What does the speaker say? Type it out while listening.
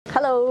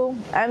Hello,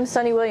 I'm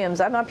Sunny Williams.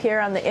 I'm up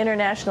here on the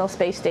International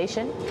Space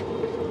Station.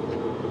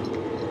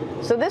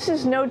 So this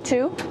is Node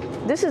 2.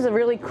 This is a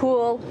really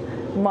cool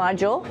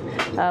module.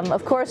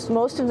 Of course,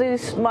 most of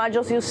these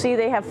modules you'll see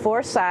they have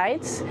 4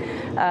 sides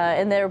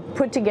and they're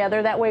put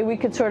together. That way we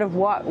could sort of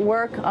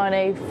work on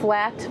a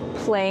flat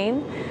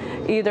plane,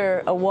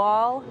 either a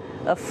wall,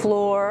 a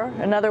floor,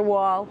 another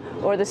wall,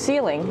 or the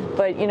ceiling.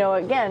 But you know,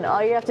 again,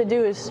 all you have to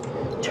do is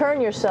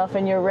turn yourself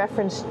and your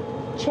reference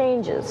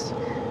changes.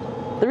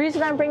 The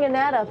reason I'm bringing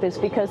that up is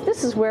because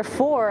this is where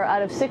 4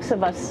 out of 6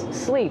 of us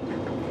sleep.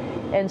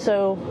 And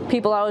so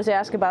people always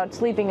ask about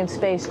sleeping in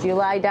space. Do you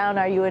lie down?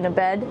 Are you in a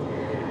bed?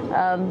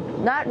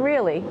 Not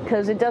really,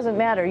 because it doesn't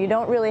matter. You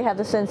don't really have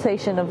the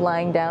sensation of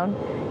lying down.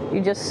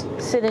 You just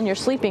sit in your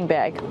sleeping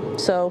bag.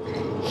 So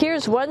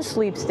here's one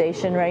sleep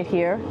station right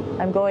here.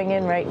 I'm going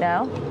in right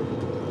now.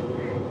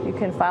 You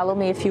can follow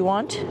me if you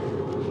want.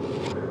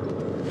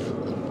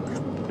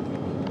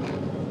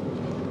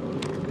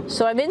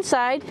 So I'm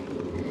inside.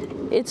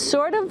 It's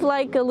sort of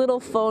like a little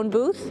phone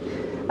booth,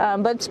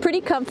 but it's pretty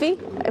comfy.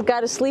 I've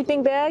got a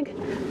sleeping bag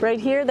right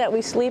here that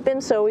we sleep in,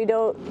 so we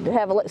don't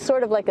have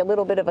sort of like a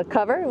little bit of a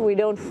cover. We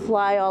don't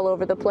fly all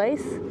over the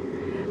place.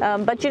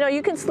 But you know,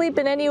 you can sleep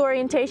in any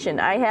orientation.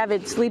 I have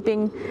it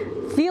sleeping,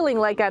 feeling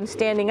like I'm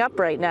standing up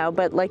right now,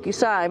 but like you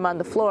saw, I'm on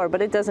the floor.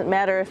 But it doesn't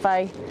matter if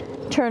I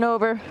turn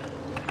over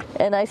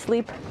and I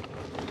sleep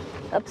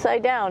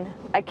upside down.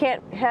 I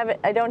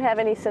don't have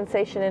any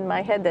sensation in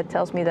my head that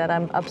tells me that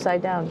I'm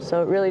upside down,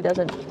 so it really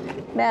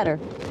doesn't matter.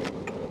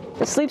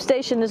 The sleep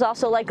station is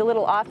also like a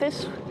little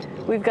office.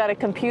 We've got a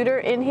computer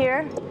in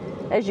here.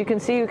 As you can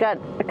see, we've got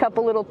a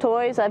couple little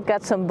toys. I've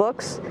got some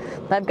books.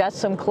 I've got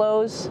some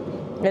clothes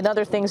and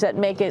other things that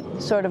make it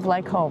sort of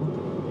like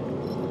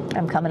home.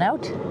 I'm coming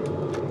out.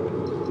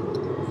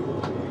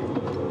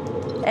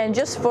 And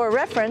just for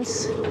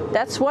reference,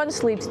 that's one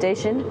sleep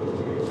station.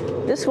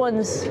 This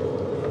one's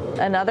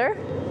another.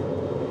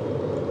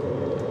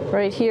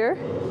 Right here.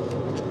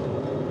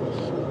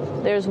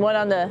 There's one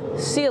on the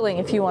ceiling,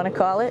 if you want to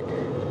call it.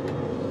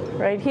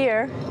 Right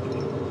here.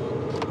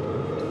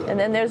 And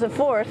then there's a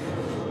 4th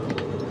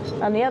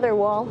on the other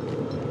wall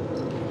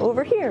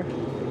over here.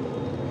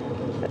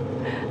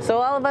 So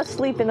all of us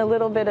sleep in a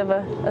little bit of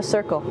a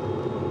circle.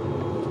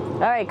 All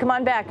right, come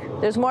on back.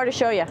 There's more to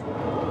show you.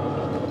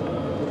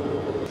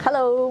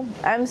 Hello,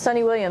 I'm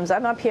Sunny Williams.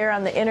 I'm up here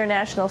on the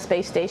International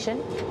Space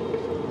Station.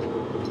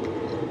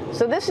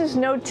 So this is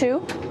Node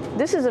 2.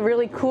 This is a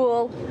really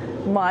cool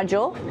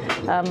module.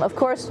 Of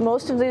course,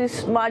 most of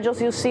these modules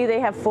you'll see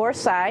they have 4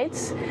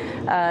 sides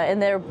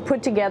and they're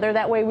put together.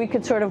 That way we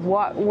could sort of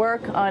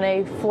work on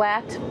a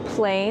flat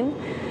plane,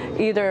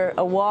 either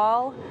a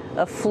wall,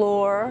 a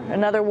floor,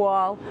 another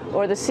wall,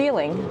 or the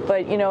ceiling.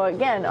 But you know,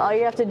 again, all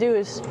you have to do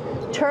is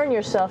turn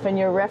yourself and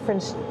your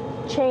reference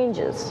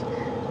changes.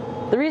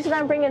 The reason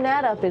I'm bringing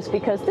that up is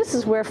because this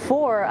is where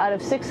 4 out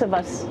of 6 of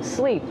us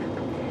sleep.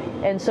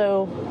 And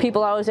so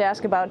people always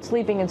ask about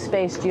sleeping in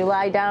space. Do you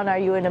lie down? Are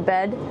you in a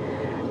bed?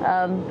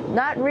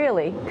 Not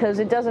really, because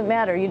it doesn't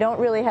matter. You don't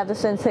really have the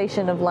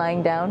sensation of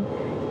lying down.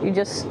 You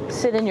just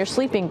sit in your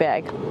sleeping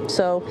bag.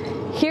 So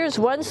here's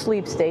one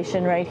sleep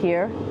station right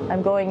here.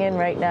 I'm going in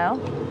right now.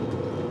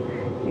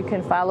 You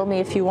can follow me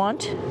if you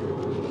want.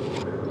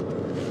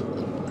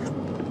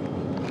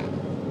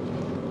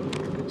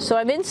 So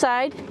I'm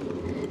inside.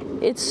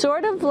 It's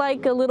sort of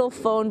like a little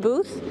phone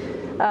booth,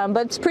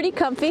 but it's pretty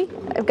comfy.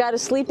 I've got a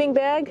sleeping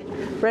bag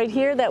right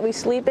here that we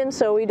sleep in,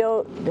 so we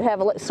don't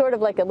have sort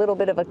of like a little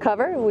bit of a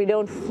cover. We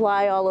don't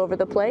fly all over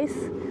the place.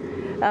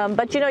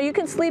 But you know, you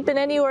can sleep in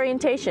any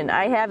orientation.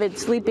 I have it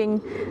sleeping,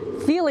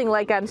 feeling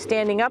like I'm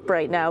standing up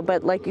right now,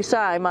 but like you saw,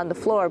 I'm on the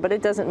floor. But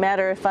it doesn't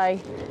matter if I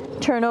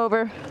turn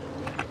over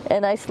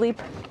and I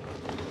sleep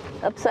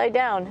upside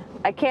down.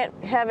 I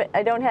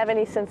don't have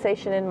any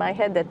sensation in my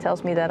head that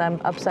tells me that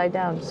I'm upside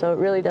down, so it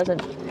really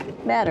doesn't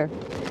matter.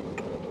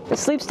 The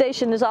sleep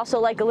station is also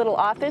like a little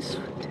office.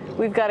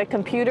 We've got a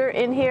computer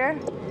in here.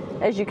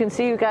 As you can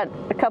see, we've got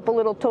a couple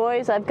little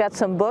toys. I've got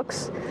some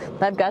books.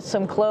 I've got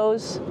some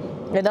clothes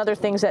and other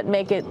things that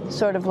make it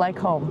sort of like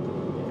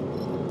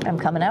home. I'm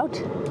coming out.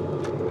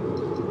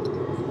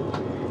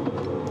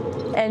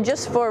 And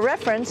just for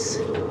reference,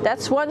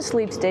 that's one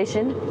sleep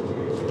station.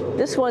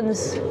 This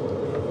one's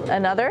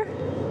another.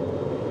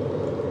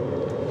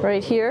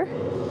 Right here.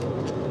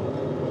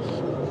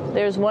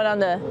 There's one on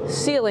the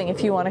ceiling,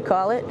 if you want to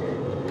call it.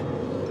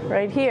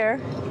 Right here.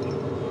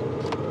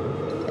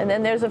 And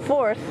then there's a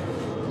 4th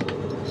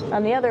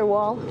on the other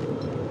wall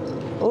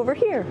over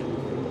here.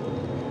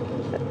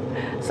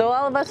 So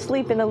all of us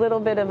sleep in a little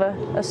bit of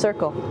a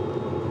circle.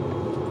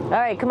 All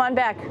right, come on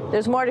back.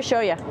 There's more to show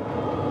you.